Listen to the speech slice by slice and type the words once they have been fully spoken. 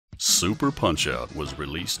Super Punch-Out was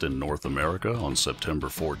released in North America on September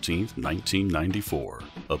 14, 1994,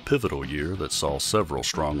 a pivotal year that saw several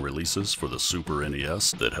strong releases for the Super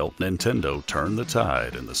NES that helped Nintendo turn the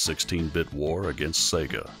tide in the 16-bit war against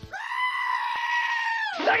Sega.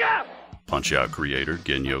 Punch-Out creator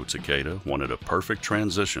Genyo Takeda wanted a perfect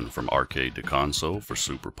transition from arcade to console for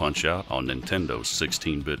Super Punch-Out on Nintendo's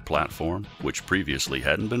 16-bit platform, which previously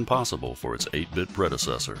hadn't been possible for its 8-bit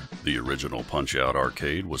predecessor. The original Punch-Out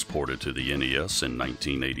arcade was ported to the NES in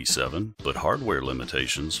 1987, but hardware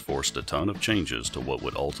limitations forced a ton of changes to what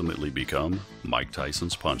would ultimately become Mike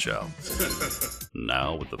Tyson's Punch-Out.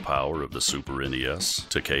 Now, with the power of the Super NES,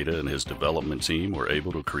 Takeda and his development team were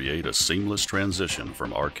able to create a seamless transition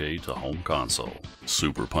from arcade to home console.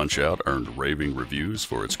 Super Punch-Out earned raving reviews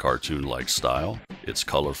for its cartoon-like style, its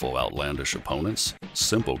colorful outlandish opponents,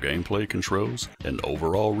 simple gameplay controls, and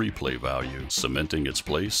overall replay value, cementing its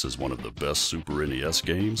place as one of the best Super NES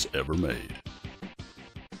games ever made.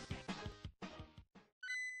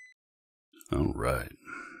 Alright.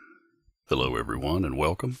 Hello everyone and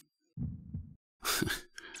welcome.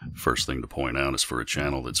 First thing to point out is for a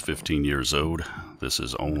channel that's 15 years old, this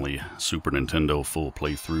is only Super Nintendo full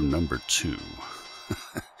playthrough number 2.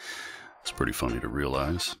 It's pretty funny to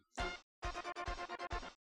realize.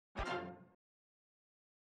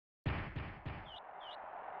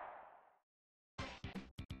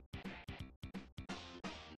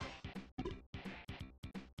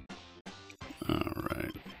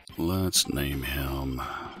 Alright, let's name him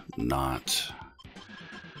not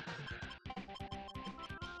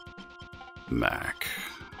Mac.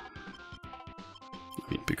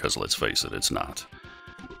 I mean, because let's face it, it's not.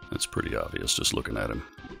 It's pretty obvious just looking at him.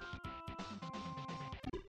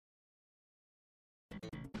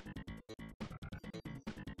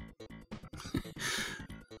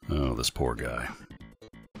 Oh, this poor guy.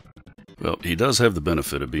 Well, he does have the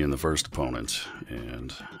benefit of being the first opponent,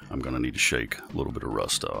 and I'm gonna need to shake a little bit of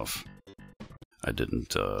rust off. I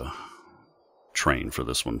didn't train for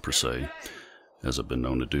this one per se, as I've been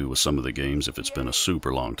known to do with some of the games if it's been a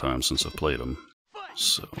super long time since I've played them.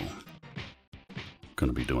 So,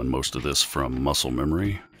 gonna be doing most of this from muscle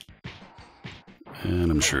memory, and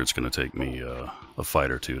I'm sure it's gonna take me a fight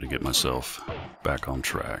or two to get myself back on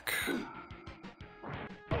track.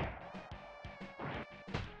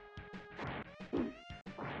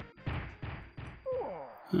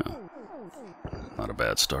 Oh, not a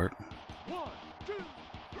bad start.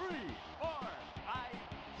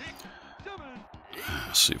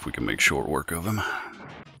 Let's see if we can make short work of him.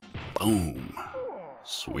 Boom.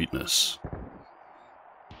 Sweetness.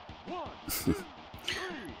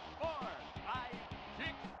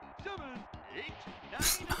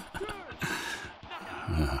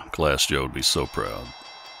 Glass Joe would be so proud.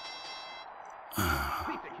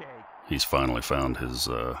 He's finally found his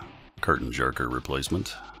curtain jerker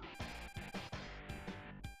replacement.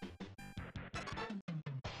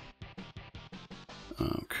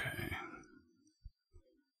 Okay.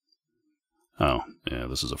 Oh, yeah,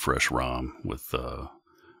 this is a fresh ROM with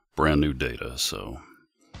brand new data, so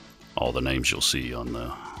all the names you'll see on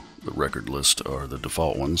the record list are the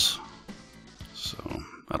default ones. So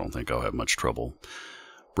I don't think I'll have much trouble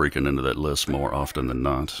breaking into that list more often than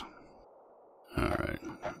not. Alright,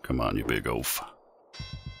 come on, you big oaf.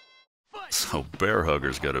 So Bear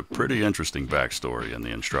Hugger's got a pretty interesting backstory in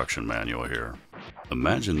the instruction manual here.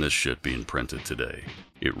 Imagine this shit being printed today.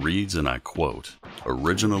 It reads, and I quote,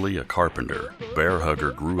 "Originally a carpenter, Bear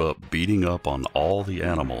Hugger grew up beating up on all the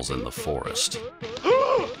animals in the forest.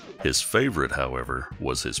 His favorite, however,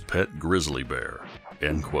 was his pet grizzly bear."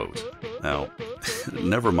 End quote. Now,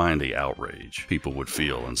 never mind the outrage people would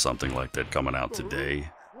feel in something like that coming out today,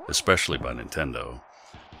 especially by Nintendo.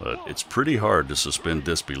 But it's pretty hard to suspend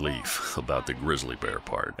disbelief about the grizzly bear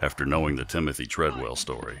part after knowing the Timothy Treadwell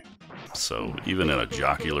story. So even in a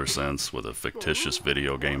jocular sense with a fictitious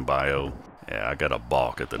video game bio, yeah, I gotta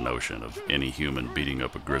balk at the notion of any human beating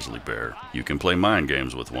up a grizzly bear. You can play mind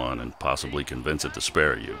games with one and possibly convince it to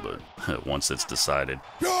spare you, but once it's decided,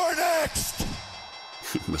 "You're next!"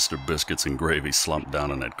 Mr. Biscuits and Gravy slumped down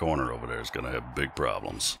in that corner over there is gonna have big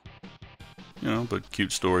problems. You know, but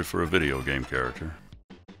cute story for a video game character.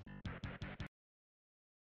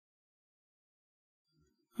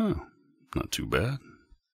 Oh, not too bad.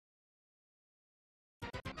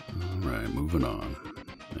 Alright, moving on.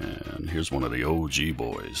 And here's one of the OG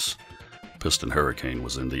boys. Piston Hurricane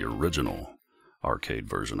was in the original arcade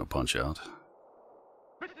version of Punch-Out.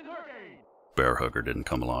 Bear Hugger didn't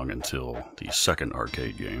come along until the second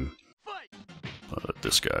arcade game. But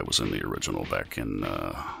this guy was in the original back in,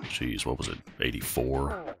 geez, what was it,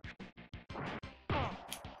 84?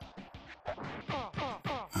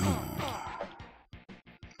 Oh.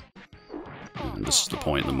 this is the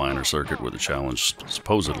point in the minor circuit where the challenge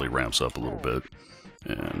supposedly ramps up a little bit.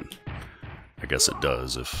 And I guess it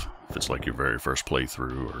does if it's like your very first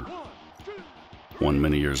playthrough or one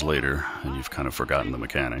many years later and you've kind of forgotten the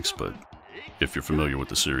mechanics. But if you're familiar with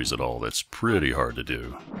the series at all, that's pretty hard to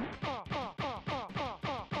do.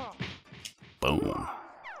 Boom.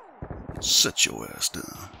 Sit your ass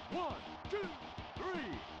down. 1, 2, 3,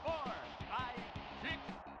 4, 5, 6,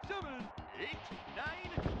 7, 8, 9,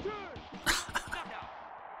 10. Knockout.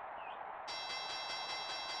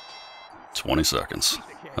 20 seconds.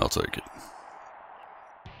 I'll take it.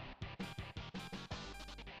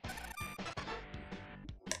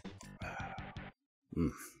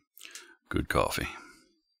 Good coffee.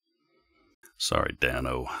 Sorry,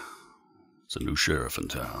 Dano. It's a new sheriff in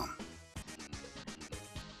town.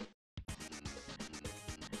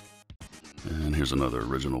 And here's another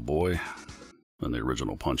original boy in the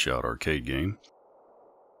original Punch-Out arcade game.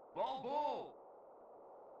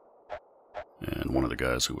 And one of the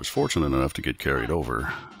guys who was fortunate enough to get carried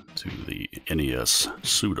over to the NES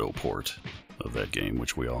pseudo port of that game,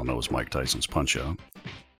 which we all know is Mike Tyson's Punch-Out.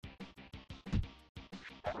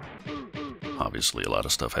 Obviously, a lot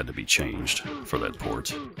of stuff had to be changed for that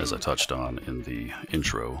port, as I touched on in the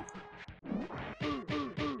intro.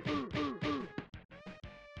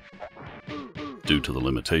 Due to the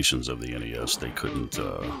limitations of the NES, they couldn't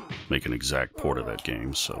make an exact port of that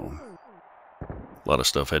game, so a lot of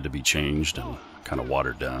stuff had to be changed and kind of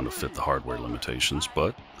watered down to fit the hardware limitations,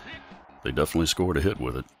 but they definitely scored a hit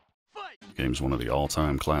with it. The game's one of the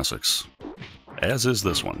all-time classics, as is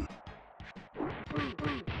this one.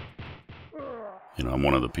 You know, I'm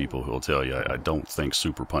one of the people who'll tell you I don't think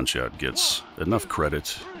Super Punch-Out gets enough credit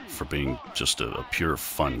for being just a pure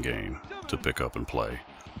fun game to pick up and play.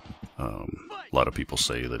 A lot of people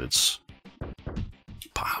say that it's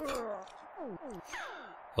pop.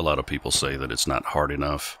 A lot of people say that it's not hard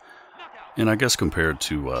enough. And I guess compared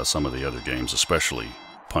to some of the other games, especially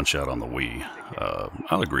Punch-Out on the Wii,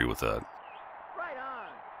 I'll agree with that.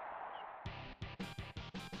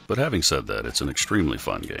 But having said that, it's an extremely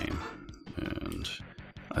fun game. And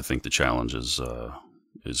I think the challenge is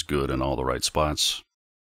good in all the right spots.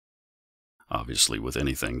 Obviously, with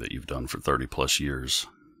anything that you've done for 30 plus years,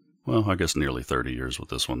 well, I guess nearly 30 years with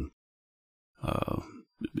this one,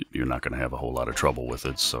 you're not going to have a whole lot of trouble with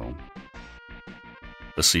it. So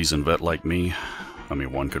a seasoned vet like me, I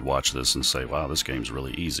mean, one could watch this and say, wow, this game's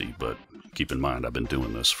really easy. But keep in mind, I've been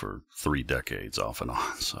doing this for 3 decades off and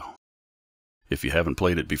on. So if you haven't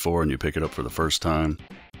played it before and you pick it up for the first time,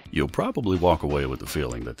 you'll probably walk away with the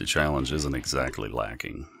feeling that the challenge isn't exactly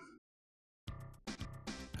lacking.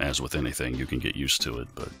 As with anything, you can get used to it,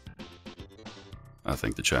 but I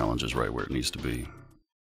think the challenge is right where it needs to be.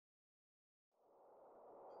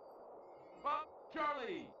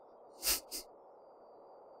 Charlie.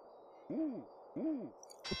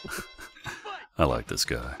 I like this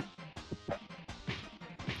guy.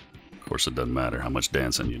 Of course, it doesn't matter how much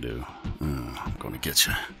dancing you do. I'm gonna get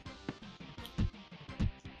you.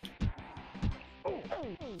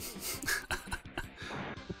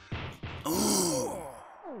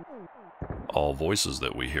 All voices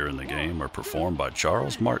that we hear in the game are performed by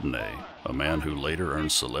Charles Martinet, a man who later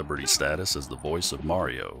earned celebrity status as the voice of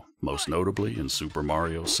Mario, most notably in Super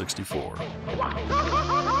Mario 64. 1,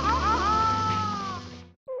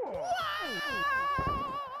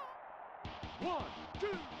 2,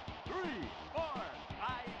 3, 4,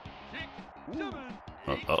 5, 6, 7,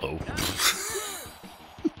 8. Uh-oh.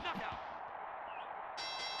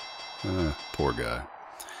 Poor guy.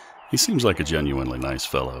 He seems like a genuinely nice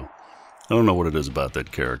fellow. I don't know what it is about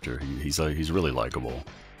that character. He's really likable.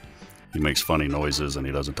 He makes funny noises and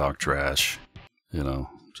he doesn't talk trash. You know,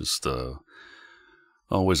 just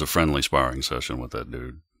always a friendly sparring session with that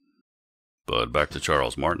dude. But back to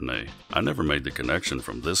Charles Martinet. I never made the connection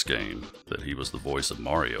from this game that he was the voice of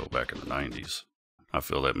Mario back in the 90s. I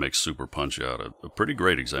feel that makes Super Punch-Out a pretty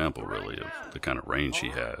great example, really, of the kind of range he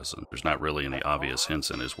has. And there's not really any obvious hints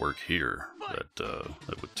in his work here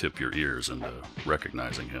that would tip your ears into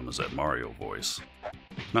recognizing him as that Mario voice.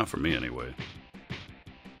 Not for me, anyway.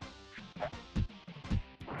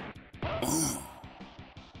 I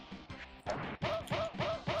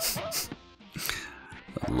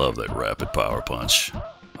love that rapid power punch.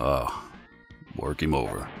 Ah, work him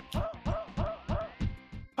over.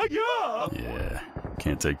 Yeah,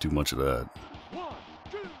 can't take too much of that. 1,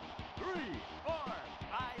 2, 3, 4, 5,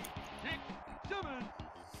 6, 7.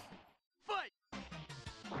 Fight!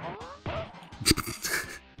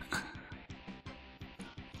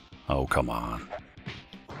 Oh, come on.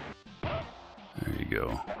 There you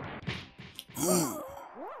go.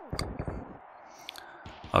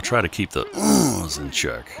 I'll try to keep the uhs in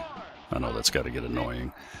check. I know that's got to get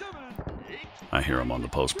annoying. I hear them on the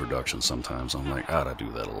post-production sometimes. I'm like, I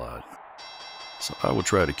do that a lot. So I would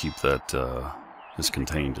try to keep that as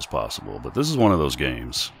contained as possible. But this is one of those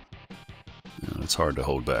games. You know, it's hard to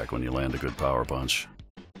hold back when you land a good power punch.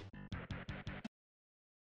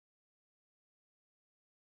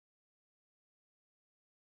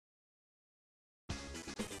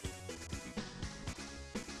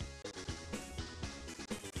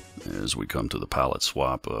 As we come to the palette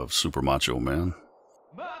swap of Super Machoman,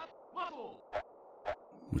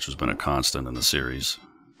 which has been a constant in the series.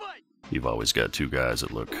 You've always got two guys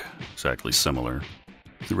that look exactly similar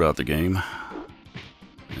throughout the game.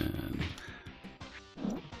 And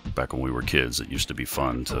back when we were kids, it used to be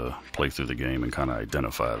fun to play through the game and kind of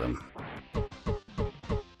identify them.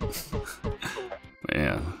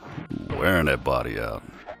 Man, wearing that body out.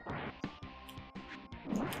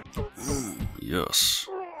 Yes.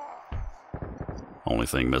 Only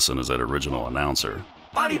thing missing is that original announcer.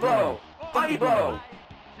 Body blow! Body blow!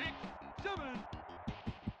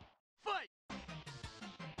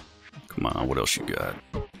 Come on, what else you got?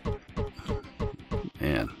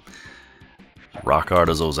 Man, rock hard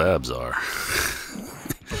as those abs are.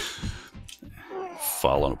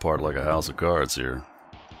 Falling apart like a house of cards here.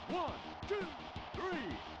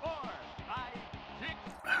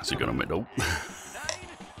 Is he gonna make... Nope.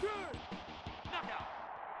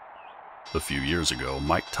 A few years ago,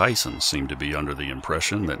 Mike Tyson seemed to be under the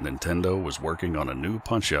impression that Nintendo was working on a new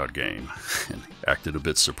Punch-Out game, and acted a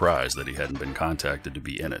bit surprised that he hadn't been contacted to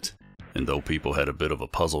be in it. And though people had a bit of a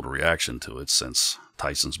puzzled reaction to it since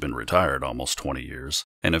Tyson's been retired almost 20 years,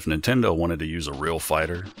 and if Nintendo wanted to use a real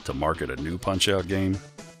fighter to market a new Punch-Out game,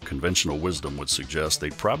 conventional wisdom would suggest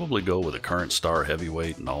they'd probably go with a current star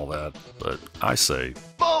heavyweight and all that, but I say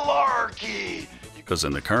malarkey! Because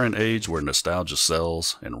in the current age where nostalgia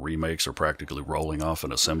sells and remakes are practically rolling off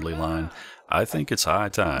an assembly line, I think it's high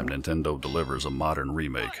time Nintendo delivers a modern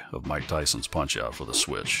remake of Mike Tyson's Punch-Out for the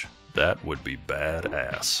Switch. That would be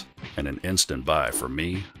badass, and an instant buy for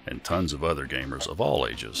me and tons of other gamers of all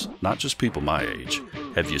ages, not just people my age.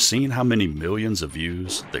 Have you seen how many millions of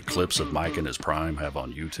views that clips of Mike in his prime have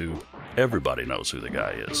on YouTube? Everybody knows who the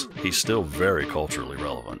guy is. He's still very culturally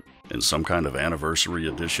relevant. And some kind of anniversary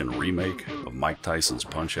edition remake of Mike Tyson's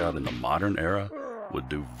Punch-Out in the modern era would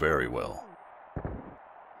do very well.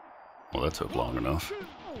 Well, that took long enough.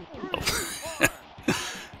 Oh.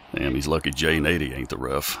 Damn, he's lucky Jane 80 ain't the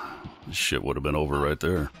ref. This shit would have been over right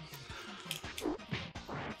there.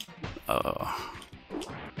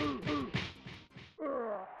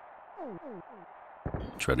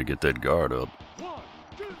 Try to get that guard up.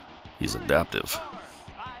 He's adaptive.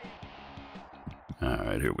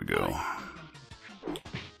 Alright, here we go.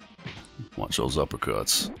 Watch those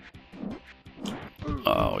uppercuts.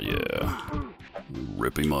 Oh yeah.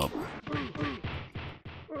 Rip him up.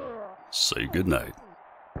 Say goodnight.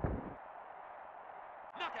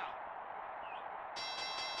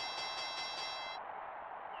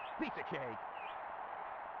 Pizza cake.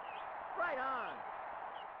 Right on.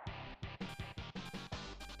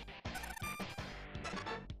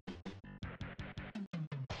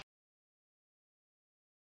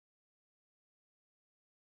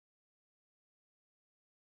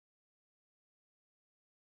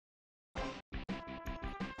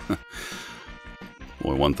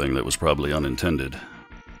 Boy, one thing that was probably unintended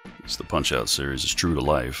is the Punch-Out series is true to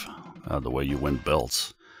life. The way you win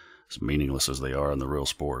belts, as meaningless as they are in the real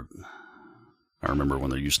sport. I remember when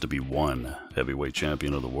there used to be one heavyweight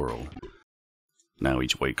champion of the world. Now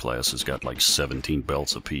each weight class has got like 17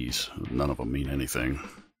 belts apiece. None of them mean anything.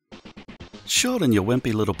 Sure, and your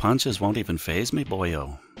wimpy little punches won't even faze me,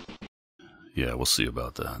 boyo. Yeah, we'll see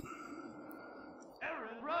about that.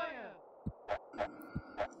 Aran Ryan.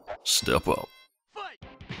 Step up. Fight.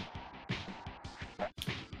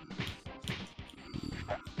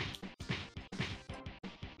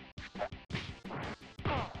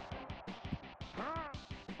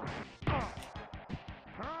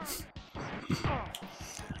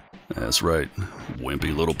 That's right.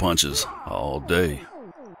 Wimpy little punches all day.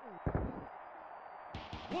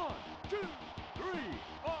 1, 2, 3,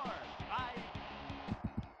 4, 5.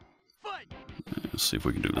 Fight. Let's see if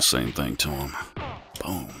we can do the same thing to him.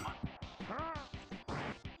 Boom.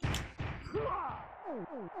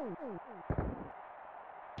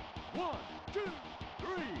 One, two,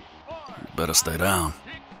 three, four. Better stay down.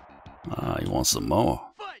 Ah, he wants some more.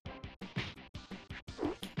 Fight.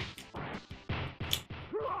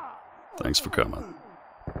 Thanks for coming.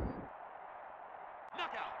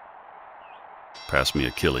 Knockout. Pass me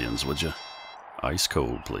a Killian's, would you? Ice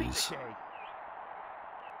cold, please. Cake.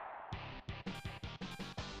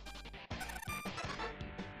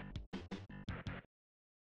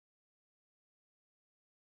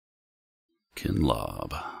 can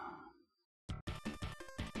lob.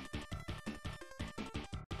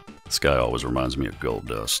 This guy always reminds me of Gold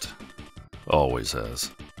Dust. Always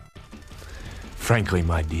has. Frankly,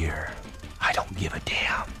 my dear, I don't give a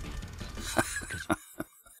damn.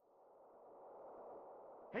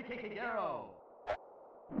 Heike Kagero.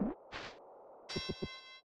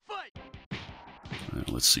 Fight! Well,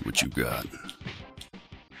 let's see what you got.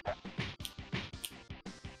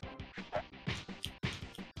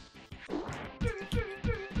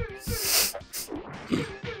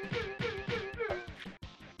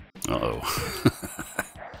 Uh-oh.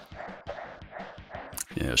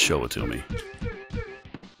 Yeah, show it to me.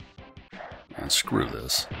 And screw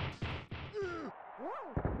this.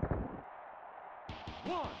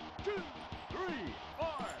 1, 2, 3, 4,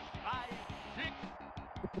 5, 6.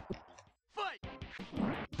 Fight!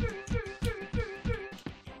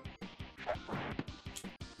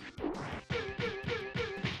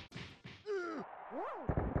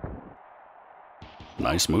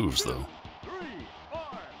 Nice moves, though. 3, 4,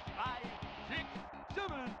 5, 6,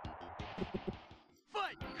 7.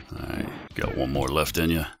 Fight! Alright, got one more left in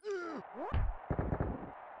you.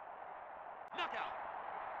 Knockout!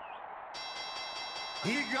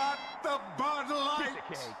 He got the Bud Light.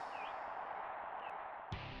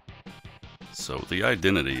 So the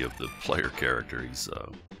identity of the player character, it's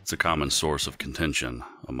a common source of contention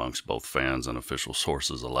amongst both fans and official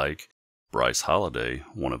sources alike. Bryce Holiday,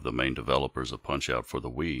 one of the main developers of Punch-Out for the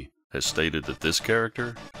Wii, has stated that this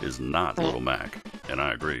character is not Little Mac, and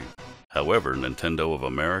I agree. However, Nintendo of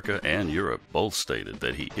America and Europe both stated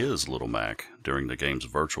that he is Little Mac during the game's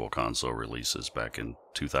Virtual Console releases back in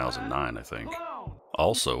 2009, I think.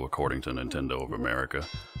 Also, according to Nintendo of America,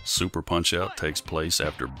 Super Punch-Out takes place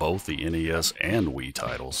after both the NES and Wii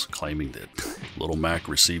titles, claiming that Little Mac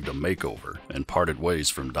received a makeover and parted ways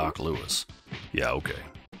from Doc Lewis. Yeah, okay.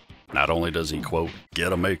 Not only does he, quote,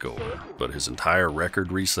 get a makeover, but his entire record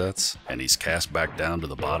resets, and he's cast back down to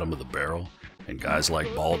the bottom of the barrel, and guys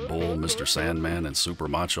like Bald Bull, Mr. Sandman, and Super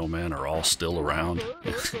Machoman are all still around,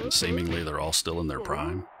 and seemingly they're all still in their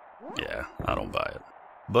prime. Yeah, I don't buy it.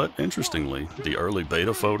 But interestingly, the early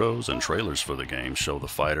beta photos and trailers for the game show the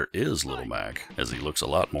fighter is Little Mac, as he looks a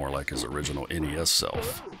lot more like his original NES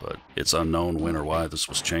self. But it's unknown when or why this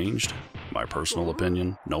was changed. My personal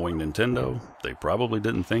opinion, knowing Nintendo, they probably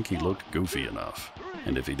didn't think he looked goofy enough.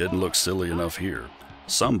 And if he didn't look silly enough here,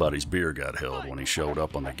 somebody's beer got held when he showed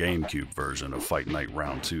up on the GameCube version of Fight Night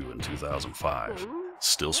Round 2 in 2005.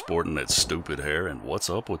 Still sporting that stupid hair, and what's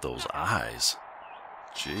up with those eyes?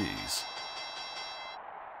 Jeez.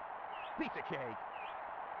 Pizza cake.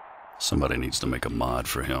 Somebody needs to make a mod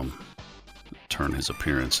for him. Turn his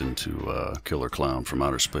appearance into Killer Clown from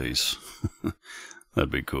Outer Space.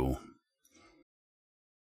 That'd be cool.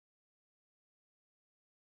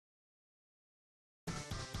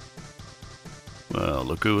 Well,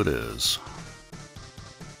 look who it is.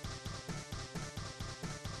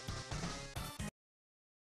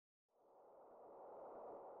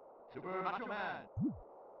 Super Macho Man.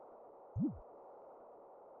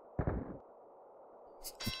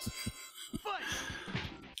 Fight!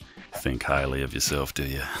 Think highly of yourself, do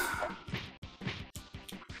you?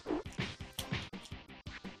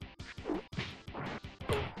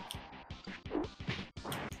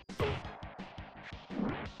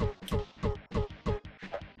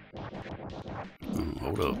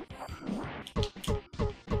 Hold up.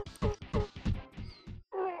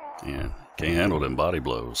 Yeah, can't handle them body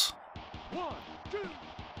blows. 1, 2,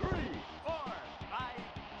 3, 4, 5,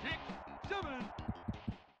 6, 7.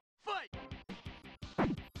 Fight!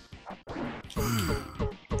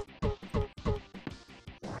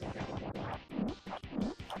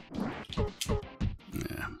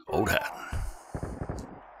 Yeah, old hat.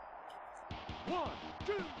 1,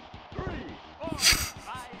 2, 3, 4, 5,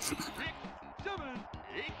 6, 7,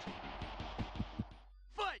 8.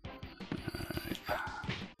 Fight!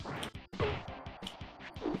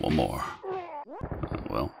 One more.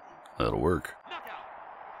 Well, that'll work. Knockout!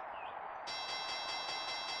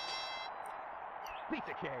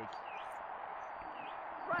 Pizza cake.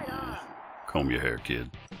 Right on! Comb your hair, kid.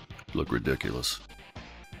 You look ridiculous.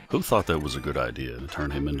 Who thought that was a good idea, to turn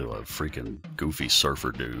him into a freaking goofy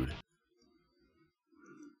surfer dude?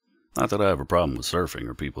 Not that I have a problem with surfing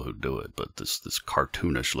or people who do it, but this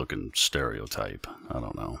cartoonish looking stereotype, I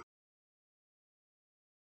don't know.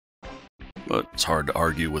 But it's hard to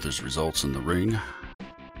argue with his results in the ring.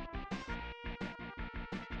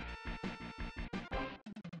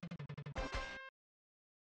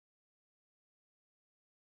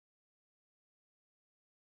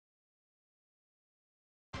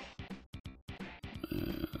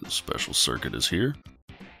 And the special circuit is here.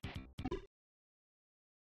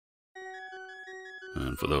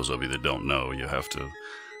 for those of you that don't know, you have to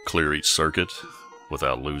clear each circuit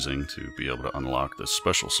without losing to be able to unlock this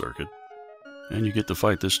special circuit. And you get to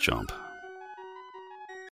fight this chump.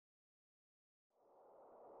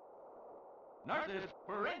 Narcis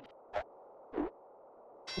Prince.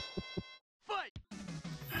 Fight.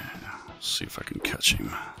 Let's see if I can catch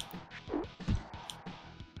him.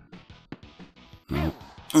 No.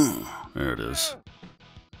 There it is.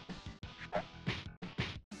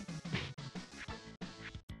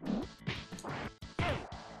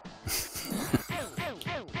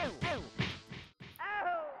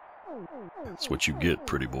 That's what you get,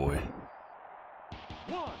 pretty boy.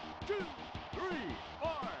 1, 2, 3,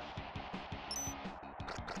 4.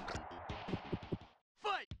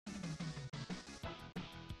 Fight.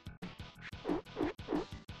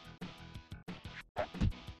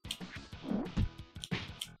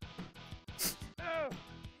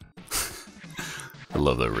 I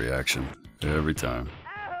love that reaction every time.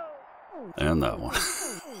 And that one.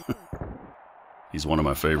 He's one of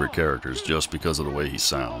my favorite characters just because of the way he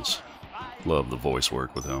sounds. Love the voice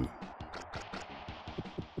work with him.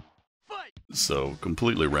 So,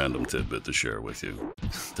 completely random tidbit to share with you.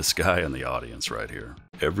 This guy in the audience right here.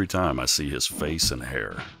 Every time I see his face and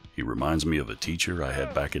hair, he reminds me of a teacher I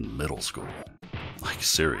had back in middle school. Like,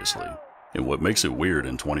 seriously. And what makes it weird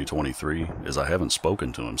in 2023 is I haven't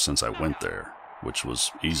spoken to him since I went there, which was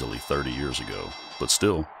easily 30 years ago. But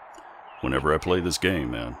still, whenever I play this game,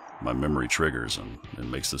 man, my memory triggers and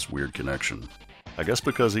makes this weird connection. I guess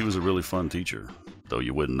because he was a really fun teacher, though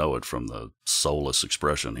you wouldn't know it from the soulless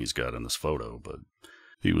expression he's got in this photo, but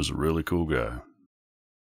he was a really cool guy.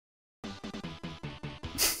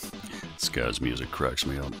 This guy's music cracks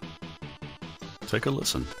me up. Take a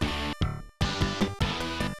listen.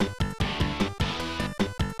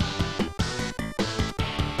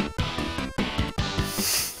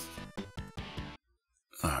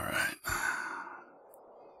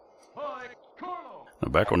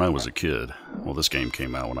 Back when I was a kid, well, this game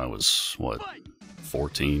came out when I was, what,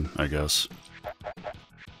 14, I guess?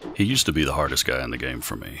 He used to be the hardest guy in the game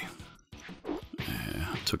for me.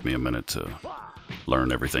 Yeah, it took me a minute to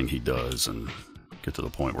learn everything he does and get to the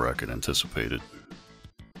point where I could anticipate it.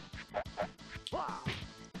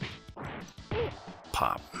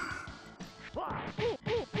 Pop. Alright,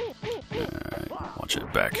 watch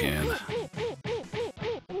it backhand.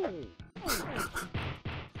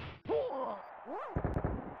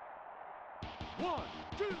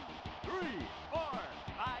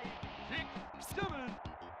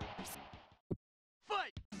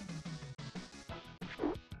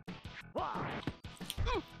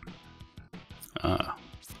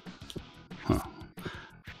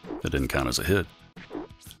 That didn't count as a hit.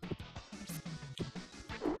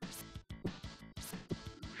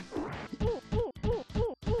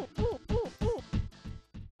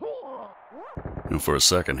 And for a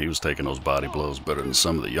second, he was taking those body blows better than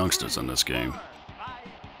some of the youngsters in this game. 5,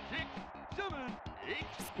 6, 7, 8,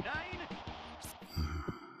 9.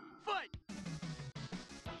 Fight.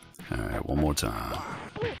 Alright, one more time.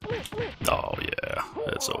 Oh yeah,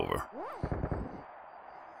 it's over.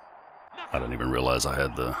 I didn't even realize I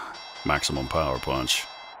had the maximum power punch.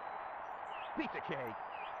 Piece of cake.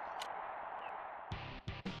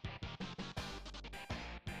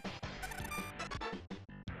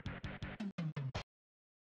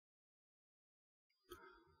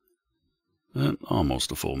 And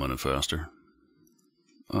almost a full minute faster.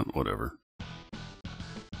 Whatever.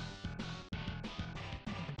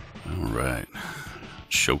 Alright.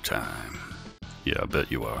 Showtime. Yeah, I bet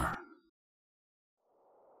you are.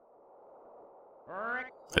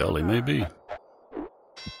 Hell, he may be.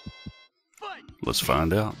 Let's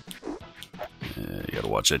find out. Yeah, you gotta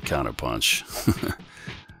watch that counter punch.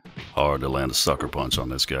 Hard to land a sucker punch on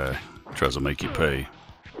this guy. Tries to make you pay.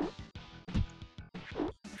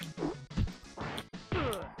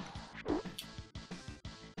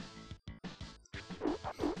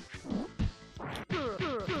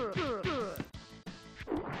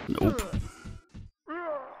 Nope.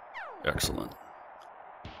 Excellent.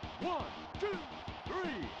 1, 2, 3,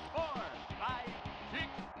 4, 5, 6.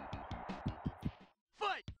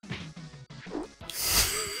 Fight.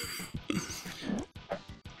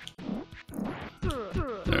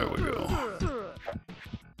 There we go.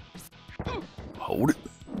 Hold it.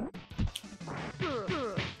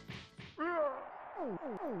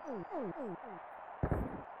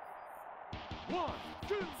 One,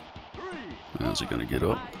 two, three. How's he gonna get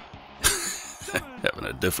up? Having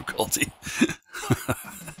a difficulty.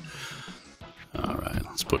 Alright,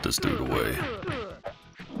 let's put this dude away.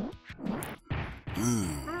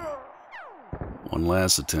 One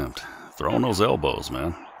last attempt. Throwing those elbows,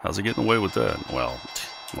 man. How's he getting away with that? Well,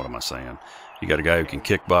 What am I saying? You got a guy who can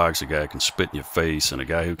kickbox, a guy who can spit in your face, and a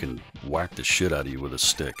guy who can whack the shit out of you with a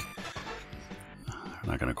stick. I'm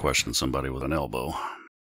not going to question somebody with an elbow.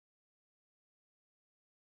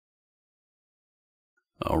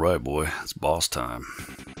 Alright, boy, it's boss time.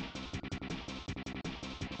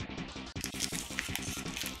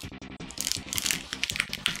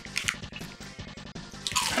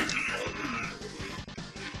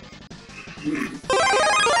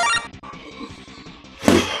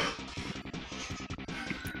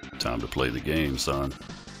 Time to play the game, son.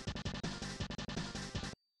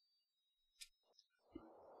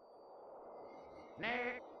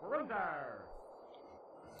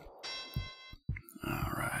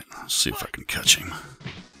 Alright, let's see if I can catch him.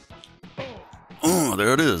 Oh,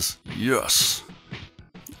 there it is. Yes.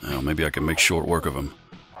 Now, maybe I can make short work of him.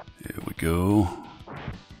 Here we go.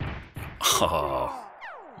 Ah.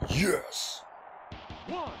 Yes.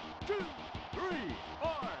 1, 2, 3,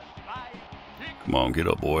 4, 5, 6. Come on, get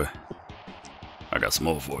up, boy. I got some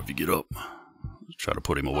more for you if you get up. Try to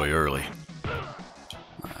put him away early.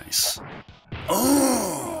 Nice.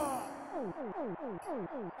 Oh!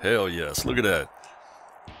 Hell yes, look at that.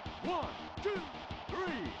 1, 2, 3,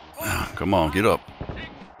 4, Come on, get up. 6,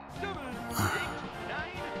 7, 8, 9,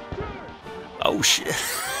 10. Oh, shit.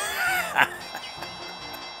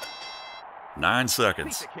 9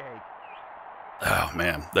 seconds. Piece of cake. Oh,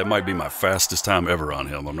 man, that might be my fastest time ever on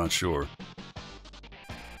him. I'm not sure.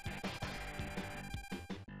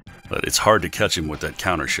 But it's hard to catch him with that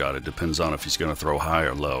counter shot. It depends on if he's going to throw high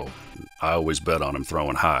or low. I always bet on him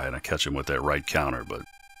throwing high, and I catch him with that right counter, but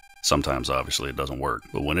sometimes, obviously, it doesn't work.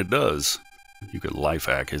 But when it does, you could life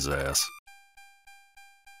hack his ass.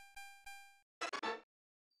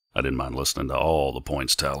 I didn't mind listening to all the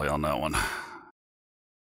points tally on that one.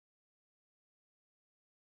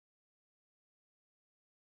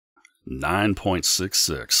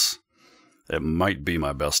 .66. It might be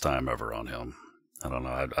my best time ever on him. I don't know.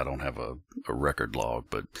 I don't have a record log,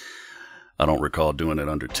 but I don't recall doing it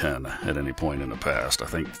under 10 at any point in the past. I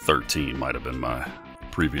think 13 might have been my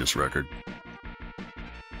previous record.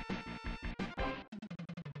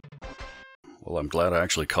 Well, I'm glad I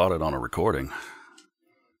actually caught it on a recording.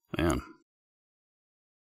 Man,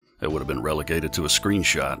 it would have been relegated to a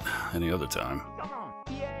screenshot any other time. Come on,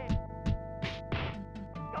 yeah.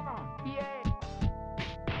 Come on, yeah.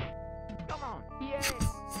 Come on, yeah.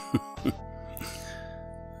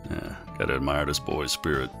 Yeah, gotta admire this boy's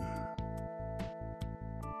spirit.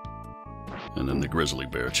 And then the grizzly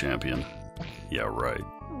bear champion. Yeah, right.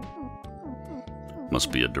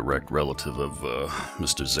 Must be a direct relative of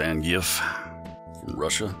Mr. Zangief from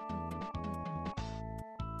Russia.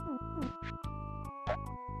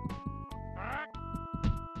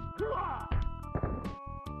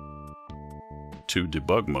 Two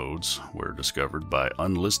debug modes were discovered by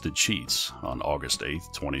Unlisted Cheats on August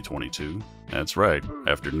 8th, 2022. That's right,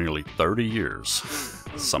 after nearly 30 years,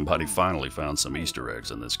 somebody finally found some Easter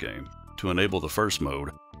eggs in this game. To enable the first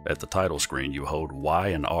mode, at the title screen you hold Y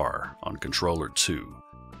and R on controller 2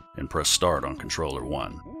 and press start on controller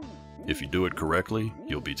 1. If you do it correctly,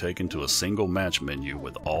 you'll be taken to a single match menu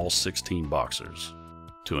with all 16 boxers.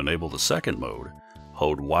 To enable the second mode,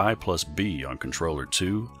 hold Y plus B on controller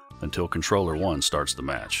 2 until controller 1 starts the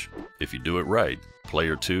match. If you do it right,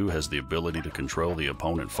 player 2 has the ability to control the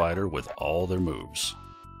opponent fighter with all their moves.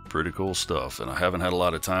 Pretty cool stuff, and I haven't had a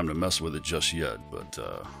lot of time to mess with it just yet, but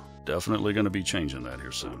definitely going to be changing that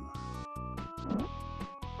here soon.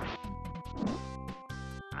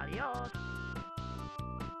 Adios.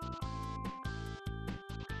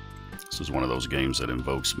 This is one of those games that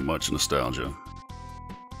invokes much nostalgia.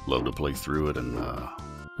 Love to play through it and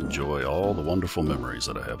enjoy all the wonderful memories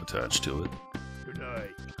that I have attached to it. Good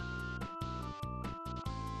night.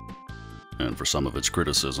 And for some of its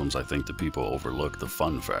criticisms, I think that people overlook the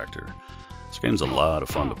fun factor. This game's a lot of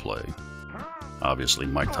fun to play. Obviously,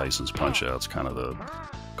 Mike Tyson's Punch-Out's kind of the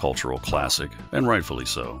cultural classic, and rightfully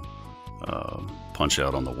so.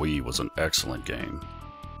 Punch-Out on the Wii was an excellent game,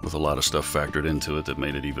 with a lot of stuff factored into it that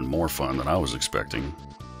made it even more fun than I was expecting.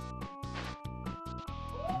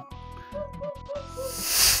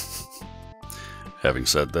 Having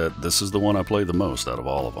said that, this is the one I play the most out of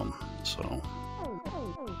all of them, so...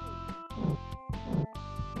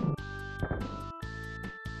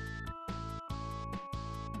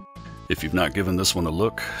 If you've not given this one a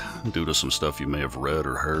look, due to some stuff you may have read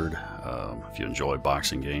or heard, if you enjoy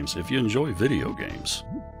boxing games, if you enjoy video games,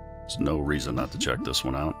 there's no reason not to check this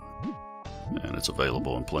one out. And it's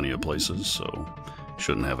available in plenty of places, so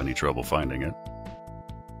shouldn't have any trouble finding it.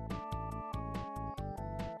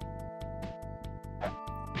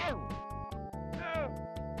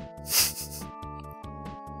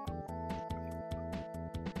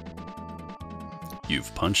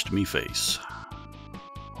 You've punched me face.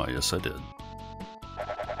 Why, yes I did.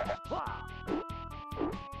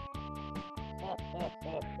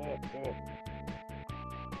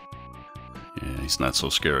 Yeah, he's not so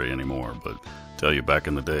scary anymore, but tell you back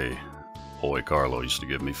in the day, boy Quarlow used to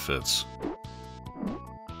give me fits.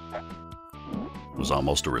 It was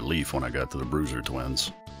almost a relief when I got to the Bruiser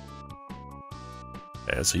twins.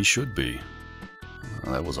 As he should be.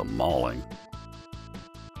 That was a mauling.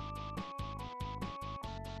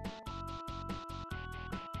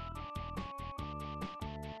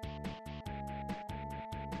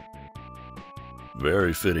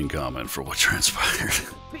 Very fitting comment for what transpired.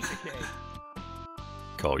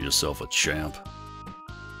 Call yourself a champ?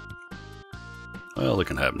 Well, it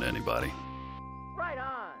can happen to anybody. Right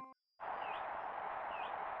on.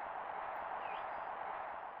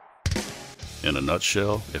 In a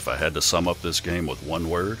nutshell, if I had to sum up this game with one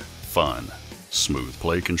word, fun. Smooth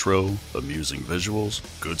play control, amusing visuals,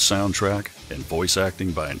 good soundtrack, and voice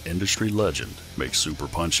acting by an industry legend makes Super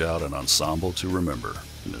Punch-Out an ensemble to remember.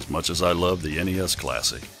 And as much as I love the NES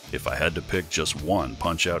Classic, if I had to pick just one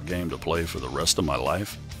Punch-Out game to play for the rest of my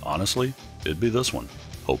life, honestly, it'd be this one.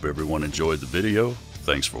 Hope everyone enjoyed the video.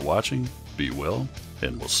 Thanks for watching, be well,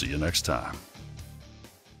 and we'll see you next time.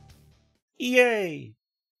 Yay!